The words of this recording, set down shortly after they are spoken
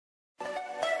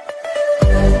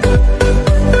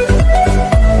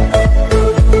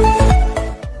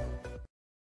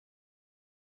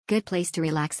Good place to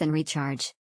relax and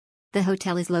recharge. The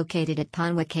hotel is located at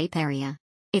Panwa Cape area.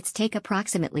 It's take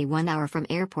approximately 1 hour from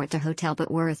airport to hotel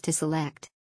but worth to select.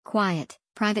 Quiet,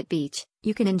 private beach,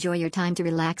 you can enjoy your time to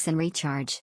relax and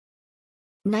recharge.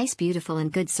 Nice, beautiful and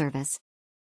good service.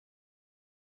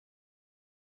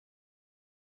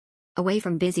 Away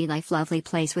from busy life, lovely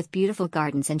place with beautiful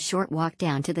gardens and short walk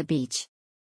down to the beach.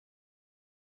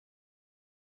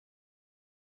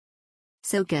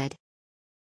 So good.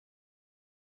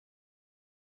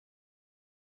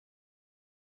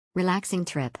 Relaxing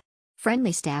trip.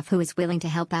 Friendly staff who is willing to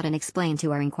help out and explain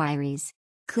to our inquiries.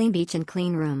 Clean beach and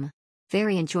clean room.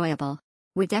 Very enjoyable.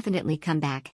 Would definitely come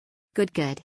back. Good.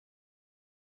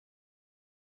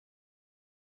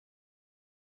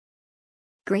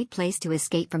 Great place to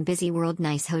escape from busy world.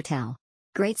 Nice hotel.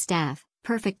 Great staff,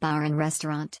 perfect bar and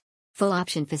restaurant. Full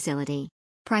option facility.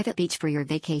 Private beach for your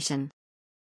vacation.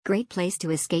 Great place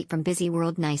to escape from busy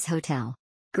world. Nice hotel.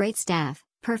 Great staff,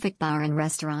 perfect bar and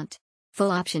restaurant.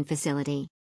 Full option facility.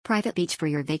 Private beach for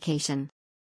your vacation.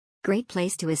 Great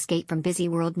place to escape from busy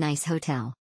world. Nice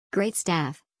hotel. Great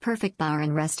staff, perfect bar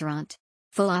and restaurant.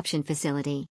 Full option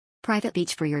facility. Private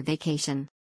beach for your vacation.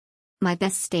 My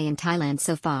best stay in Thailand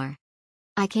so far.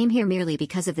 I came here merely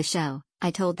because of the show,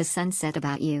 I Told the Sunset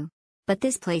About You. But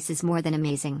this place is more than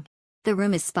amazing. The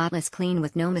room is spotless clean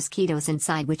with no mosquitoes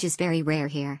inside, which is very rare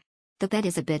here. The bed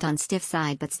is a bit on stiff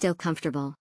side but still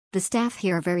comfortable. The staff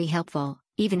here are very helpful,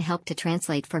 even helped to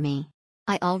translate for me.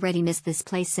 I already miss this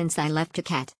place since I left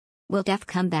Phuket. Will def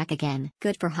come back again.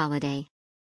 Good for holiday.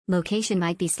 Location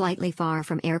might be slightly far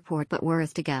from airport but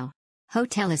worth to go.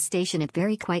 Hotel is stationed at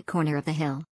very quiet corner of the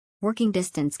hill. Working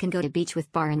distance can go to beach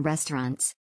with bar and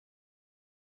restaurants.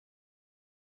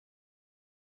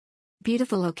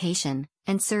 Beautiful location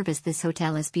and service. This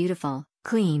hotel is beautiful,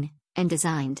 clean, and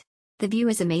designed. The view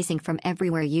is amazing from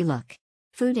everywhere you look.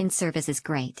 Food and service is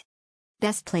great.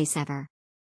 Best place ever.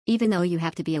 Even though you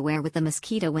have to be aware with the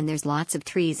mosquito when there's lots of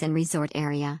trees and resort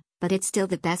area, but it's still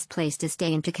the best place to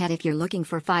stay in Phuket if you're looking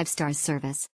for 5-star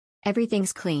service.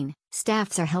 Everything's clean,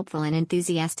 staffs are helpful and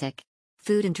enthusiastic.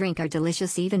 Food and drink are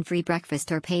delicious, even free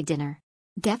breakfast or paid dinner.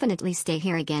 Definitely stay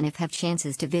here again if have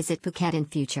chances to visit Phuket in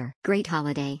future. Great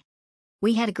holiday.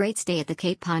 We had a great stay at the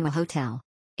Cape Panwa Hotel.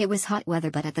 It was hot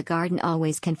weather but at the garden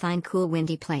always can find cool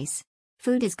windy place.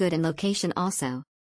 Food is good and location also.